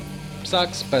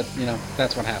sucks, but, you know,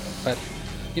 that's what happened. But,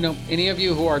 you know, any of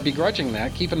you who are begrudging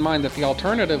that, keep in mind that the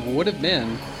alternative would have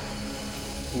been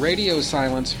radio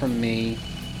silence from me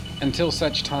until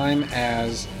such time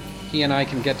as he and I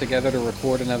can get together to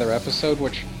record another episode,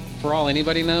 which, for all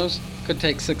anybody knows, could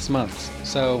take 6 months.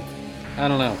 So, I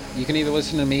don't know. You can either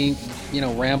listen to me, you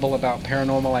know, ramble about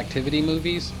Paranormal Activity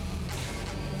movies,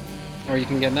 or you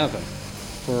can get nothing.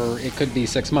 It could be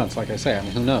 6 months, like I say. I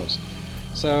mean, who knows?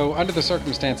 So, under the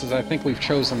circumstances, I think we've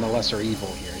chosen the lesser evil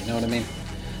here, you know what I mean?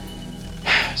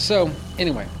 So,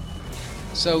 anyway.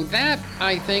 So that,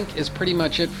 I think, is pretty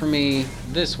much it for me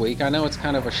this week. I know it's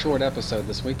kind of a short episode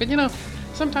this week, but you know,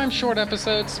 sometimes short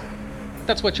episodes,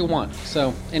 that's what you want.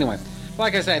 So, anyway,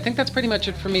 like I said, I think that's pretty much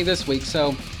it for me this week.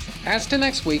 So, as to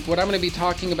next week, what I'm going to be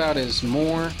talking about is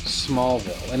more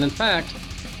Smallville. And in fact,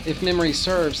 if memory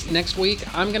serves, next week,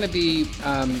 I'm going to be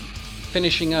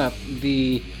finishing up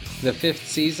the 5th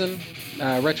season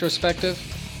retrospective,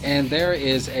 and there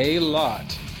is a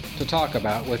lot to talk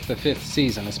about with the 5th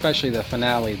season, especially the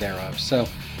finale thereof. So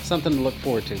something to look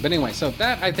forward to. But anyway, so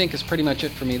that I think is pretty much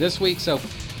it for me this week. So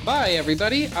bye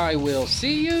everybody. I will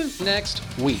see you next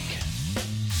week.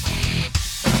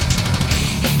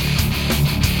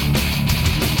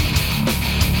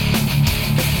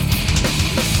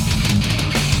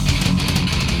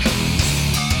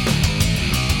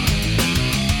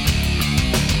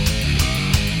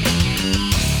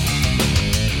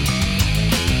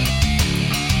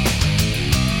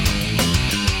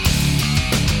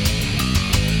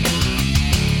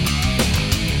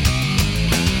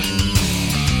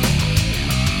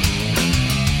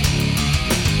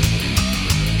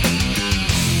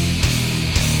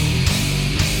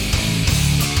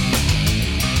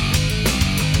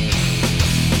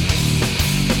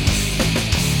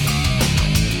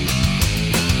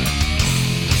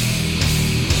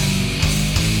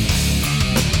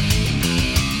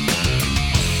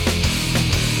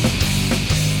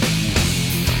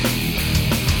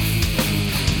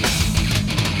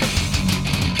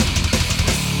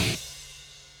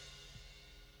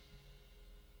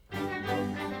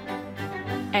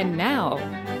 And now,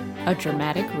 a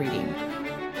dramatic reading.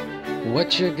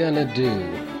 What you gonna do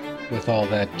with all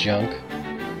that junk?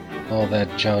 All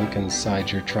that junk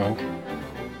inside your trunk?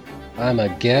 I'ma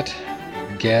get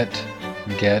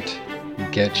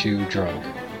you drunk.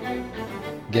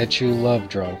 Get you love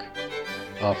drunk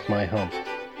off my hump.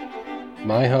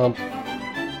 My hump,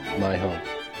 my hump.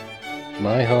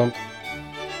 My hump,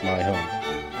 my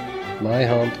hump, my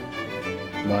hump,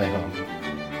 my hump,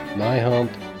 my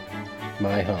hump,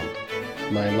 my hump,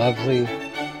 my lovely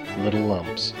little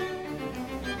lumps.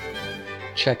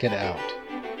 Check it out.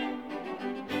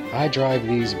 I drive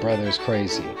these brothers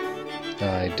crazy.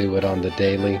 I do it on the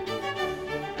daily.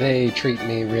 They treat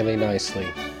me really nicely.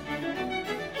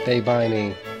 They buy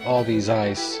me all these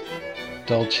ice,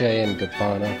 Dolce and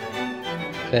Gabbana,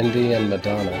 Fendi and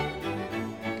Madonna,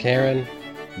 Karen,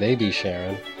 Baby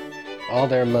Sharon, all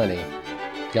their money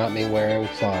got me wearing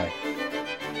fly.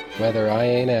 Whether I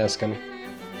ain't asking.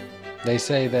 They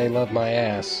say they love my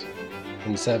ass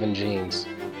in 7 jeans.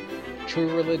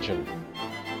 True religion.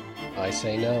 I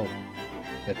say no,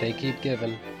 but they keep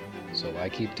giving, so I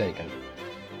keep taking.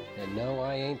 And no,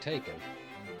 I ain't taking.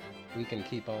 We can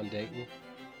keep on dating.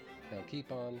 Now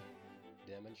keep on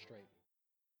demonstrating.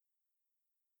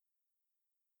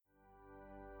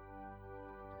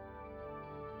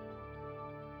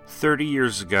 "30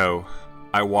 years ago,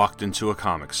 I walked into a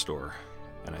comic store,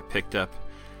 and I picked up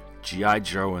G.I.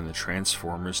 Joe and the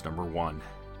Transformers #1.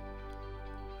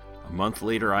 A month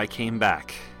later, I came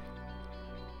back.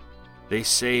 They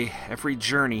say every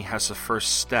journey has a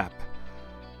first step.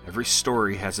 Every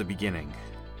story has a beginning.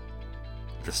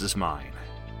 This is mine.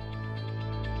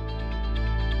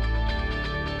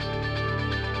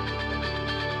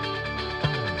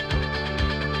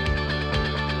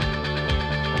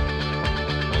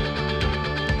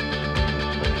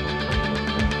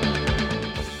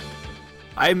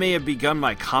 I may have begun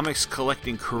my comics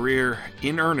collecting career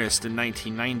in earnest in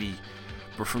 1990,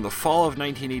 but from the fall of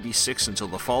 1986 until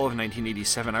the fall of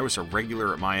 1987, I was a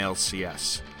regular at my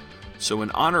LCS. So in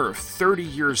honor of 30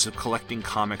 years of collecting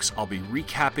comics, I'll be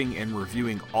recapping and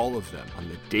reviewing all of them on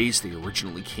the days they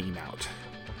originally came out.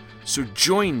 So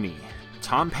join me,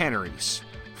 Tom Paneris,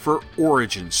 for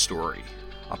Origin Story,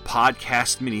 a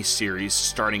podcast miniseries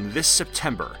starting this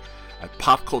September at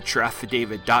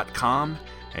popcultureaffidavit.com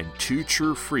and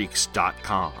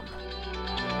twotruefreaks.com.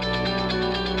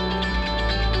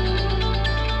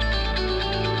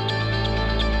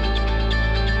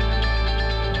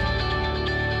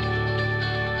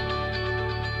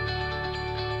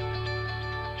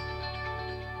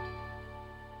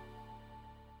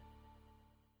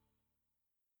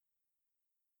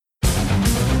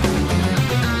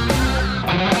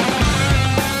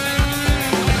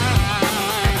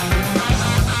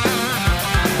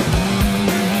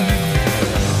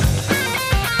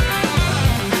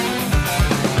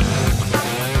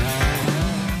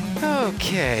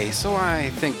 So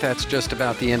I think that's just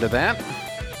about the end of that.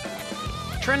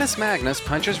 Trentus Magnus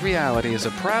Punches Reality is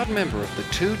a proud member of the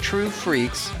Two True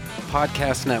Freaks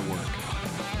podcast network.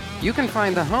 You can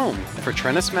find the home for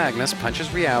Trentus Magnus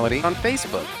Punches Reality on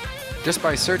Facebook just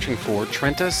by searching for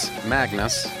Trentus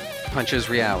Magnus Punches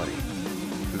Reality.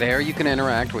 There you can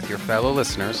interact with your fellow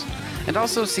listeners and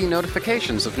also see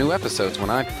notifications of new episodes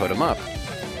when I put them up.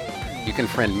 You can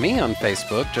friend me on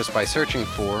Facebook just by searching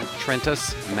for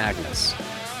Trentus Magnus,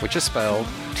 which is spelled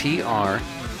TrentusMagnus.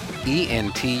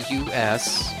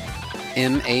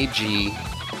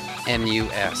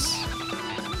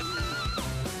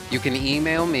 You can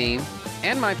email me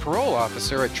and my parole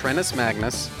officer at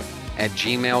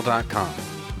trentusmagnus@gmail.com.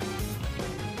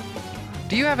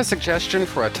 Do you have a suggestion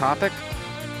for a topic?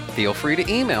 Feel free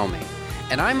to email me,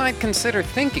 and I might consider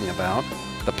thinking about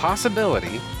the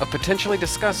possibility of potentially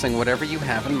discussing whatever you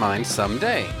have in mind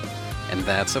someday. And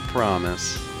that's a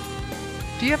promise.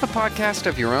 Do you have a podcast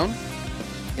of your own?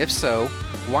 If so,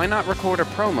 why not record a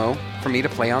promo for me to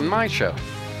play on my show?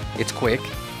 It's quick,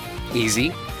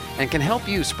 easy, and can help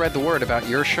you spread the word about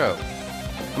your show.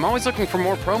 I'm always looking for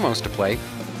more promos to play.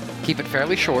 Keep it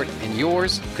fairly short, and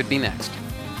yours could be next.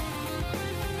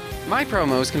 My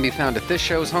promos can be found at this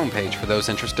show's homepage for those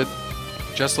interested.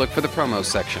 Just look for the promos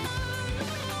section.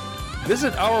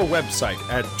 Visit our website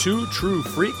at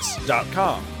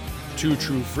twotruefreaks.com. Two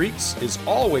True Freaks is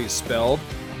always spelled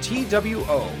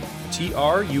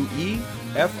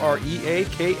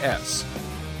TWOTRUEFREAKS.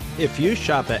 If you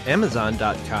shop at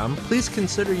Amazon.com, please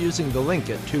consider using the link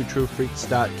at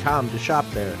twotruefreaks.com to shop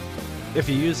there. If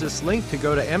you use this link to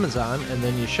go to Amazon and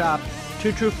then you shop,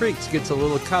 Two True Freaks gets a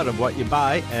little cut of what you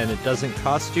buy, and it doesn't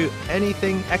cost you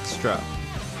anything extra.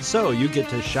 So you get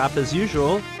to shop as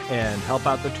usual and help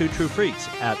out the Two True Freaks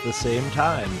at the same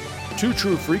time. Two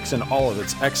True Freaks and all of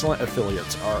its excellent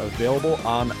affiliates are available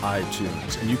on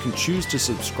iTunes, and you can choose to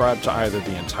subscribe to either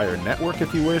the entire network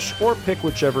if you wish, or pick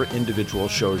whichever individual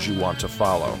shows you want to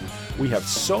follow. We have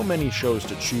so many shows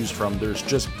to choose from, there's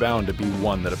just bound to be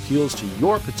one that appeals to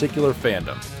your particular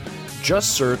fandom.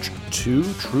 Just search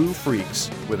Two True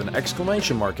Freaks with an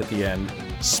exclamation mark at the end,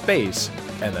 space,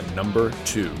 and the number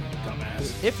 2.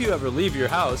 If you ever leave your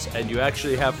house and you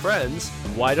actually have friends,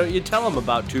 why don't you tell them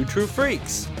about Two True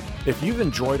Freaks? If you've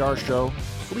enjoyed our show,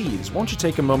 please won't you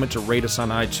take a moment to rate us on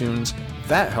iTunes?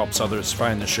 That helps others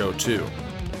find the show too.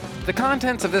 The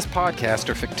contents of this podcast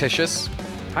are fictitious,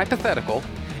 hypothetical,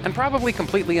 and probably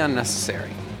completely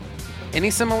unnecessary. Any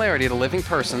similarity to living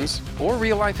persons or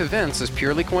real-life events is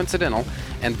purely coincidental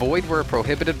and void where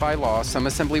prohibited by law, some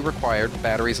assembly required,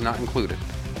 batteries not included.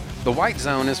 The white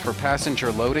zone is for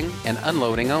passenger loading and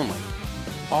unloading only.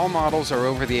 All models are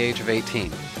over the age of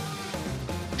 18.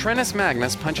 Trennis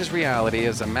Magnus Punches Reality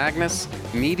is a Magnus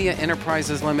Media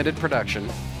Enterprises Limited production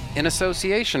in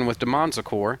association with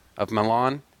DeMonzicore of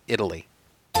Milan, Italy.